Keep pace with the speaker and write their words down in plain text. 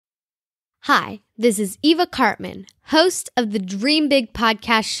Hi, this is Eva Cartman, host of the Dream Big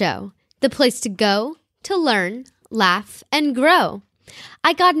podcast show, the place to go, to learn, laugh, and grow.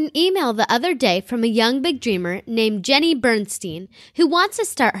 I got an email the other day from a young big dreamer named Jenny Bernstein who wants to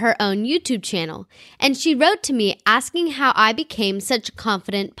start her own YouTube channel, and she wrote to me asking how I became such a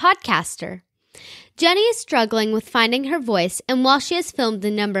confident podcaster. Jenny is struggling with finding her voice, and while she has filmed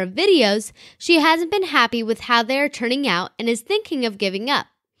a number of videos, she hasn't been happy with how they are turning out and is thinking of giving up.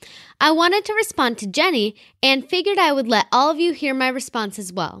 I wanted to respond to Jenny and figured I would let all of you hear my response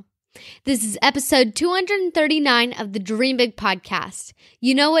as well. This is episode 239 of the Dream Big podcast.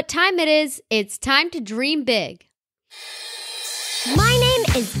 You know what time it is. It's time to dream big. My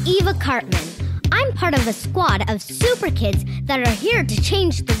name is Eva Cartman. I'm part of a squad of super kids that are here to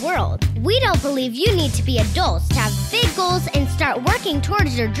change the world. We don't believe you need to be adults to have big goals and start working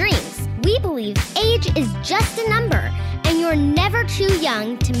towards your dreams. We believe age is just a number, and you're never too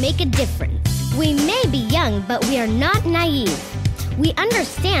young to make a difference. We may be young, but we are not naive. We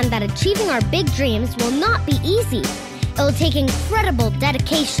understand that achieving our big dreams will not be easy. It will take incredible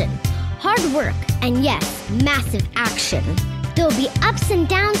dedication, hard work, and yes, massive action. There will be ups and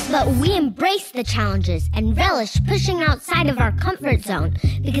downs, but we embrace the challenges and relish pushing outside of our comfort zone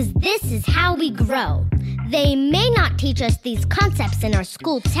because this is how we grow. They may not teach us these concepts in our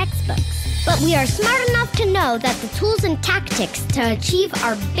school textbooks, but we are smart enough to know that the tools and tactics to achieve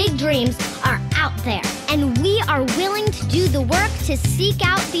our big dreams are out there, and we are willing to do the work to seek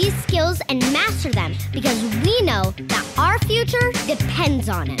out these skills and master them because we know that our future depends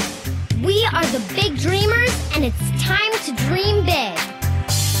on it. We are the big dreamers, and it's time to dream big.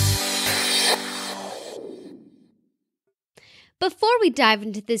 Before we dive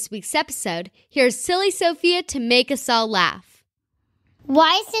into this week's episode, here's Silly Sophia to make us all laugh.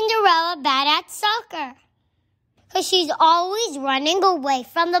 Why is Cinderella bad at soccer? Because she's always running away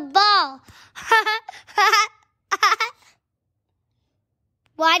from the ball.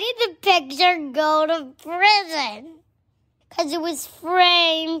 Why did the picture go to prison? Because it was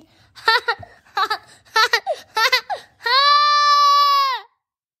framed.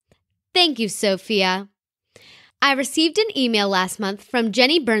 Thank you, Sophia. I received an email last month from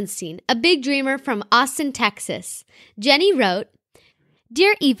Jenny Bernstein, a big dreamer from Austin, Texas. Jenny wrote,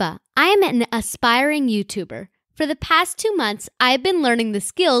 "Dear Eva, I am an aspiring YouTuber. For the past 2 months, I have been learning the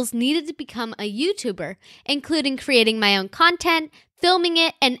skills needed to become a YouTuber, including creating my own content, filming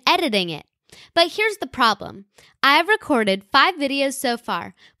it, and editing it. But here's the problem. I have recorded 5 videos so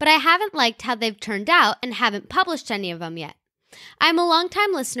far, but I haven't liked how they've turned out and haven't published any of them yet. I'm a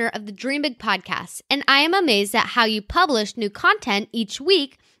longtime listener of the Dream Big podcast, and I am amazed at how you publish new content each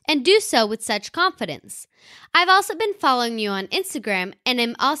week and do so with such confidence. I've also been following you on Instagram and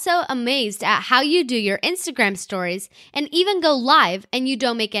am also amazed at how you do your Instagram stories and even go live and you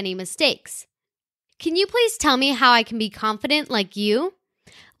don't make any mistakes. Can you please tell me how I can be confident like you?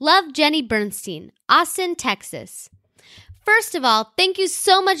 Love, Jenny Bernstein, Austin, Texas." First of all, thank you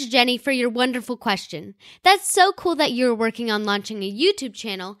so much, Jenny, for your wonderful question. That's so cool that you're working on launching a YouTube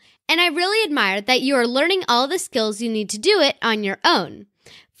channel, and I really admire that you are learning all the skills you need to do it on your own.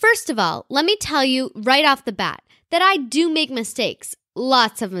 First of all, let me tell you right off the bat that I do make mistakes,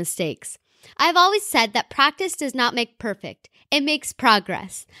 lots of mistakes. I've always said that practice does not make perfect. It makes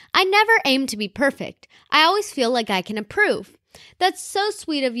progress. I never aim to be perfect. I always feel like I can improve. That's so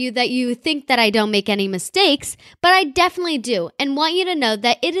sweet of you that you think that I don't make any mistakes, but I definitely do and want you to know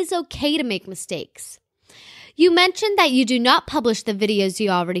that it is okay to make mistakes. You mentioned that you do not publish the videos you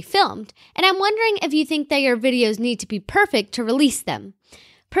already filmed, and I'm wondering if you think that your videos need to be perfect to release them.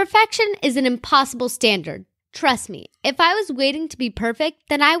 Perfection is an impossible standard. Trust me, if I was waiting to be perfect,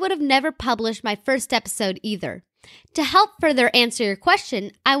 then I would have never published my first episode either. To help further answer your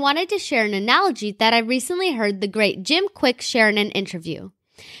question, I wanted to share an analogy that I recently heard the great Jim Kwik share in an interview.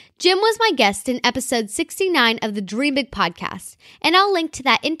 Jim was my guest in episode 69 of the Dream Big podcast, and I'll link to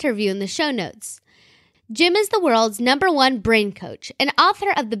that interview in the show notes. Jim is the world's #1 brain coach and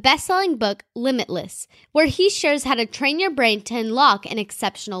author of the best-selling book Limitless, where he shares how to train your brain to unlock an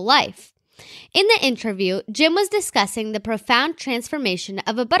exceptional life. In the interview, Jim was discussing the profound transformation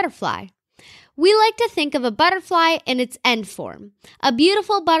of a butterfly. We like to think of a butterfly in its end form, a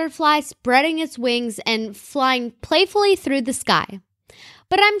beautiful butterfly spreading its wings and flying playfully through the sky.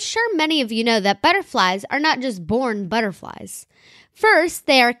 But I'm sure many of you know that butterflies are not just born butterflies. First,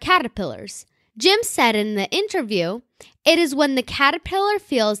 they are caterpillars. Jim said in the interview, "It is when the caterpillar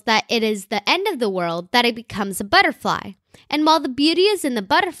feels that it is the end of the world that it becomes a butterfly. And while the beauty is in the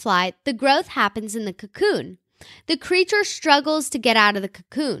butterfly, the growth happens in the cocoon. The creature struggles to get out of the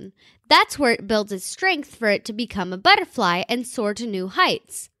cocoon. That's where it builds its strength for it to become a butterfly and soar to new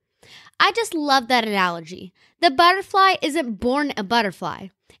heights. I just love that analogy. The butterfly isn't born a butterfly.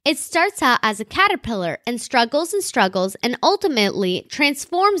 It starts out as a caterpillar and struggles and ultimately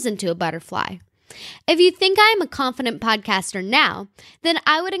transforms into a butterfly. If you think I am a confident podcaster now, then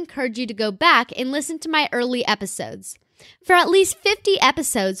I would encourage you to go back and listen to my early episodes. For at least 50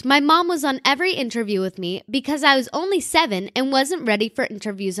 episodes, my mom was on every interview with me because I was only 7 and wasn't ready for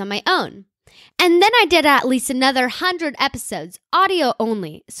interviews on my own. And then I did at least another 100 episodes, audio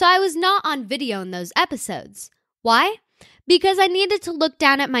only, so I was not on video in those episodes. Why? Because I needed to look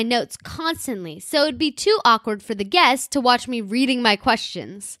down at my notes constantly, so it would be too awkward for the guests to watch me reading my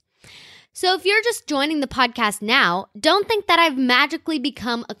questions. So if you're just joining the podcast now, don't think that I've magically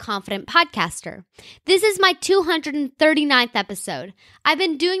become a confident podcaster. This is my 239th episode. I've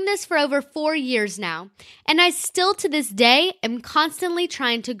been doing this for over 4 years now, and I still to this day am constantly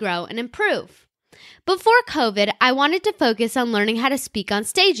trying to grow and improve. Before COVID, I wanted to focus on learning how to speak on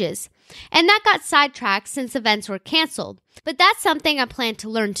stages, and that got sidetracked since events were canceled, but that's something I plan to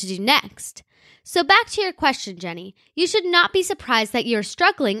learn to do next. So back to your question, Jenny. You should not be surprised that you're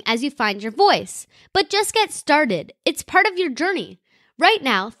struggling as you find your voice, but just get started. It's part of your journey. Right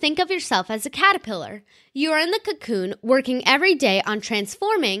now, think of yourself as a caterpillar. You are in the cocoon working every day on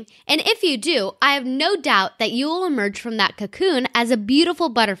transforming, and if you do, I have no doubt that you will emerge from that cocoon as a beautiful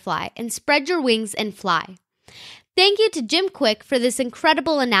butterfly and spread your wings and fly. Thank you to Jim Kwik for this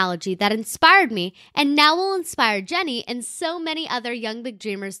incredible analogy that inspired me and now will inspire Jenny and so many other young big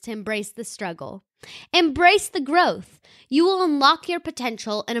dreamers to embrace the struggle. Embrace the growth. You will unlock your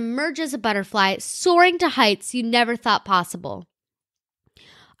potential and emerge as a butterfly, soaring to heights you never thought possible.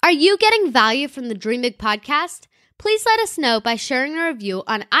 Are you getting value from the Dream Big Podcast? Please let us know by sharing a review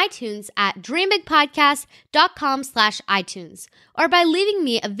on iTunes at dreambigpodcast.com/iTunes or by leaving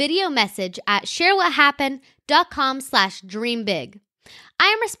me a video message at sharewhathappened.com/dreambig. I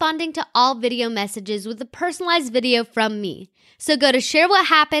am responding to all video messages with a personalized video from me. So go to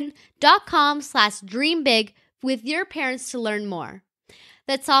sharewhathappened.com/dreambig with your parents to learn more.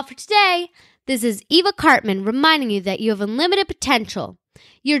 That's all for today. This is Eva Cartman reminding you that you have unlimited potential.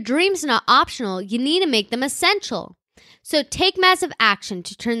 Your dreams are not optional, you need to make them essential. So take massive action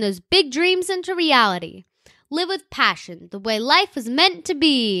to turn those big dreams into reality. Live with passion, the way life was meant to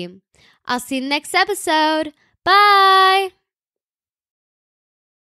be. I'll see you in the next episode. Bye!